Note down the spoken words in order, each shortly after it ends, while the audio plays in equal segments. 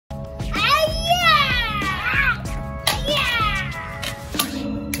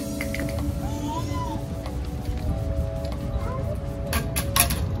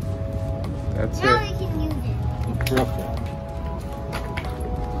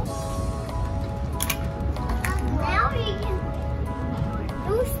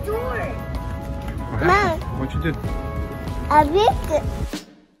you did? A big.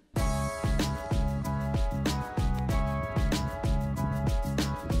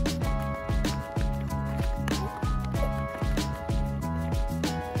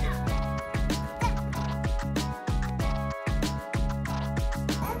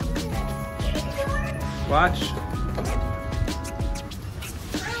 Watch.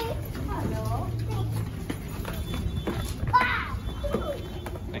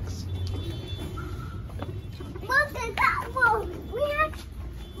 Thanks. Look at that one. We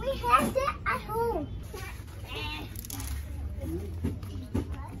have it at home.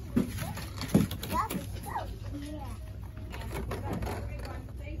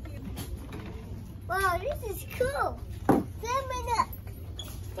 Wow, this is cool. 7 up.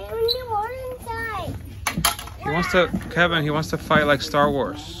 There's more inside. He wants to, Kevin, he wants to fight like Star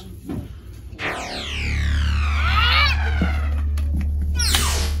Wars.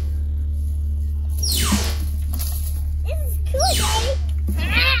 This is cool,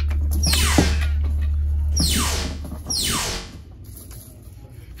 Daddy.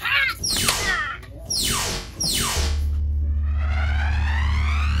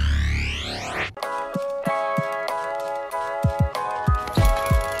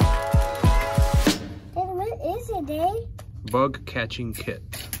 What is it, Daddy? Bug catching kit.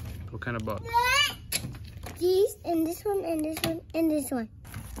 What kind of bug? These and this one and this one and this one.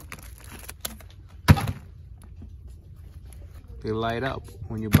 They light up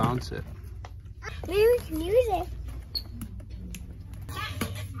when you bounce it. Maybe we can use it.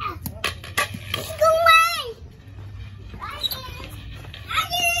 Go away! I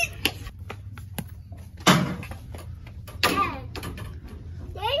get it!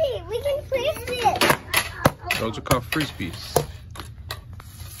 Daddy, we can place it. Those are called frisbees.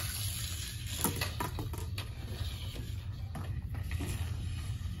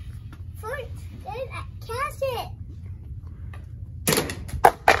 First, then cast it.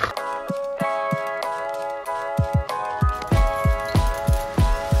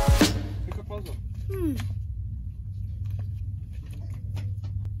 Pick a puzzle.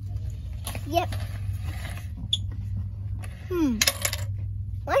 Yep.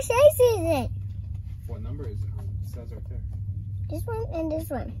 What size is it? What number is it? It says right there. This one and this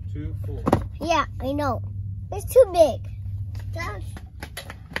one. 2, 4. Yeah, I know. It's too big. Gosh.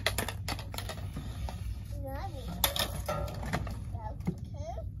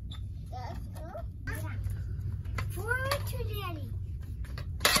 Forward to Daddy.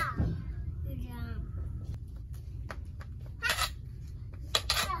 Good job.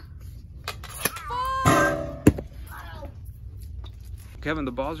 Kevin,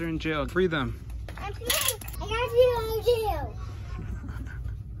 the balls are in jail. Free them. I'm playing. I got you in jail.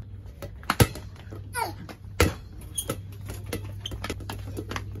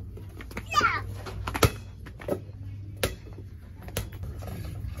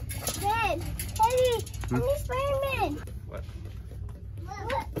 Dad, Daddy, I'm the Spiderman. What?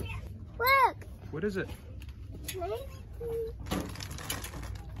 Look. What is it? There's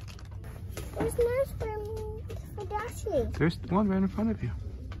no Spiderman for Dashy. There's one right in front of you.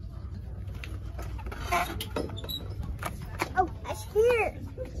 Oh, it's here.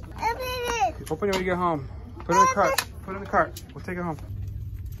 Open it. Open it when you get home. Put it in the cart. Put it in the cart. We'll take it home.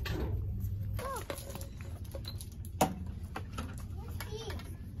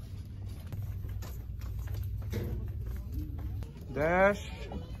 Dash.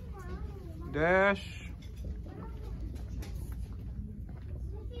 Dash.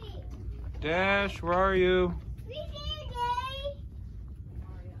 Dash, where are you?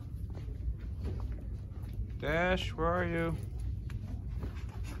 Dash, where are you?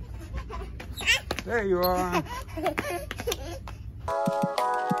 There you are.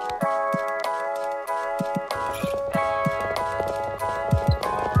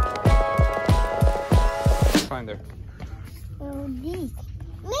 Find her. Oh, these.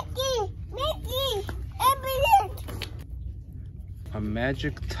 Mickey! Mickey! Open it! A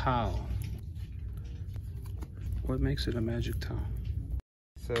magic towel. What makes it a magic towel?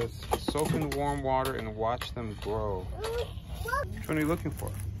 It says, soak in warm water and watch them grow. Which one are you looking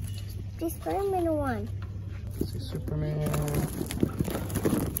for? The Spiderman one. Let's see, Superman.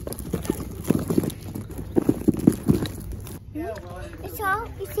 It's all,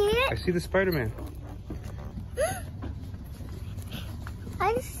 you see it? I see the Spider-Man.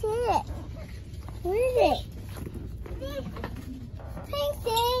 I see it. Where is it?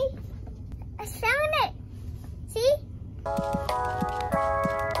 Pinky! I found it! See?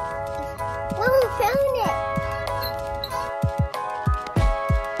 Whoa, found it!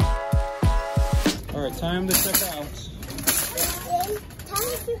 All right, time to check out.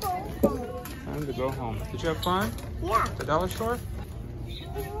 Time to go home. Time Time to go home. Did you have fun? Yeah. At the dollar store?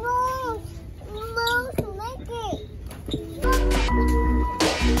 No, Mickey.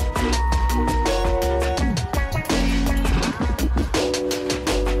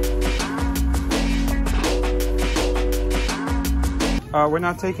 We're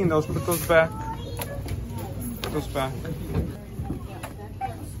not taking those. Put those back. Put those back.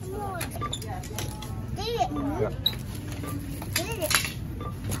 Yeah.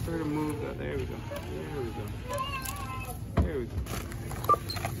 Try to move that. There we go. There we go. There we go.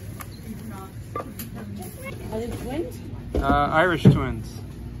 Are they twins? Irish twins.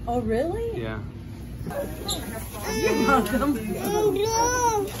 Oh, really? Yeah. You're welcome.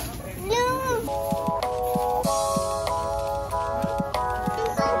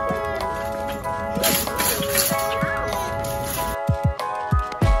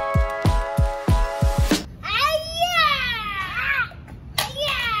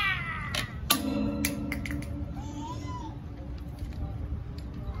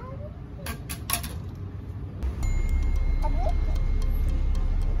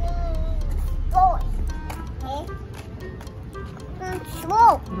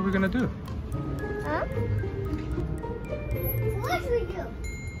 What are we gonna do? Huh? What should we do?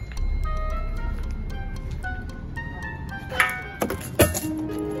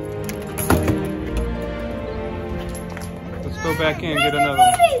 Let's go back in and get another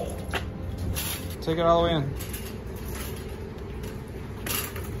one. Take it all the way in.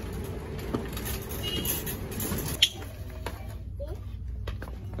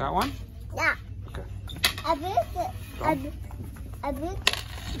 That one? Yeah. Okay. I bet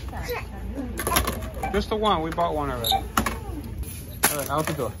Just the one. We bought one already. All right, out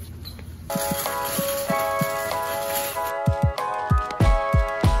the door.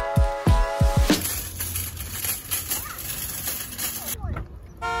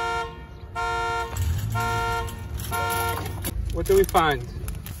 What do we find?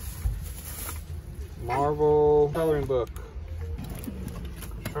 Marvel coloring book.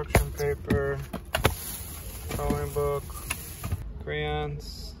 Construction paper. Coloring book.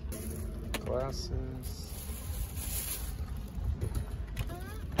 Crayons. Glasses.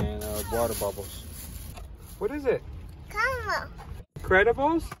 And water bubbles. What is it? Come on.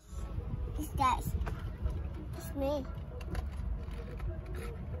 Incredibles? It's guys. It's me.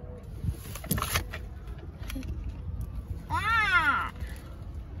 Ah!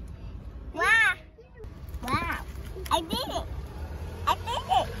 Wow! Wow! I did it! I did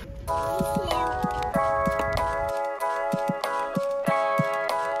it! Thank you.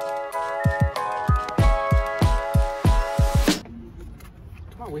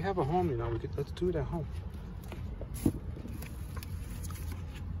 Come on, we have a home, you know. Let's do it at home.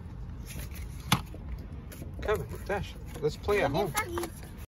 Kevin, Dash, let's play at home.